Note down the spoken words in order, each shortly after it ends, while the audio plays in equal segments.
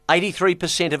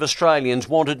83% of Australians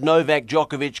wanted Novak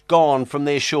Djokovic gone from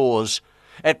their shores.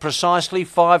 At precisely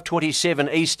 5:27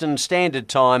 Eastern Standard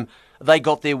Time, they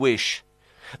got their wish.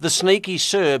 The sneaky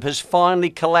Serb has finally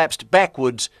collapsed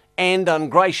backwards and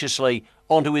ungraciously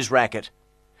onto his racket.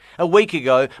 A week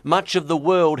ago, much of the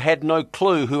world had no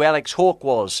clue who Alex Hawke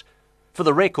was. For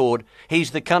the record,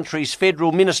 he's the country's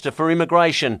Federal Minister for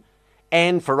Immigration,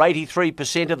 and for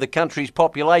 83% of the country's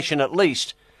population at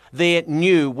least, their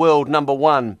new world number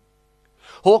one.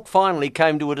 Hawke finally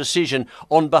came to a decision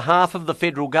on behalf of the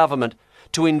federal government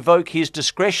to invoke his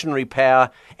discretionary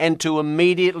power and to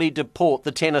immediately deport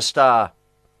the tennis star.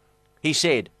 He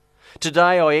said,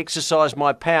 "Today I exercise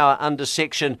my power under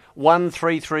Section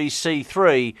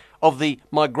 133C3 of the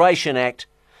Migration Act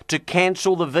to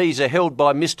cancel the visa held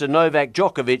by Mr Novak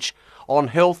Djokovic on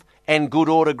health and good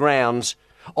order grounds,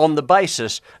 on the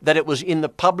basis that it was in the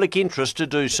public interest to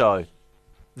do so."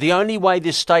 The only way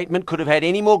this statement could have had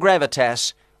any more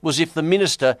gravitas was if the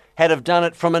minister had have done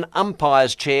it from an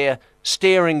umpire's chair,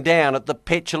 staring down at the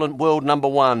petulant world number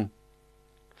one.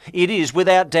 It is,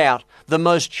 without doubt, the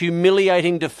most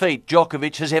humiliating defeat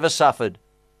Djokovic has ever suffered.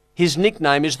 His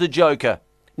nickname is the Joker.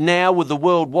 Now, with the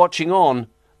world watching on,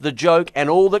 the joke and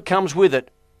all that comes with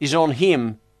it is on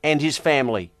him and his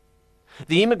family.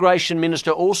 The Immigration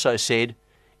Minister also said,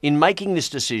 "In making this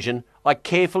decision, I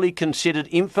carefully considered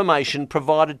information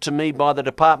provided to me by the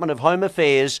Department of Home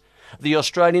Affairs, the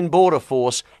Australian Border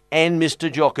Force and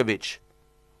Mr Djokovic."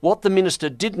 What the Minister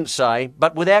didn't say,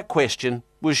 but without question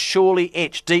was surely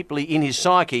etched deeply in his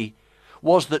psyche,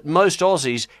 was that most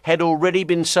Aussies had already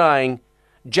been saying,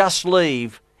 "Just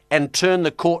leave and turn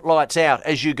the court lights out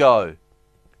as you go."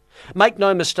 Make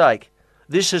no mistake,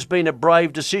 this has been a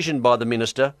brave decision by the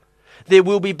Minister. There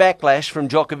will be backlash from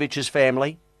Djokovic's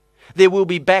family. There will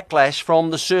be backlash from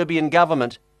the Serbian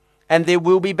government. And there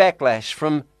will be backlash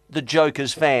from the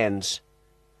Joker's fans.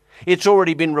 It's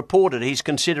already been reported he's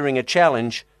considering a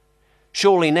challenge.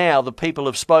 Surely now the people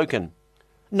have spoken.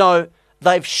 No,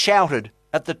 they've shouted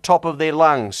at the top of their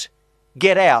lungs,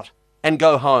 "Get out and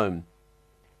go home."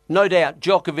 No doubt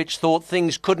Djokovic thought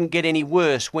things couldn't get any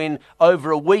worse when,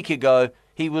 over a week ago,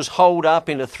 he was holed up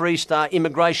in a 3-star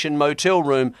immigration motel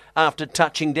room after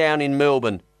touching down in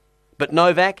Melbourne. But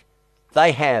Novak,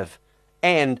 they have,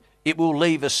 and it will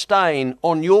leave a stain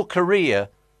on your career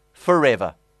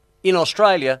forever. In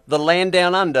Australia, the land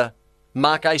down under,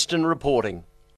 Mark Aston reporting.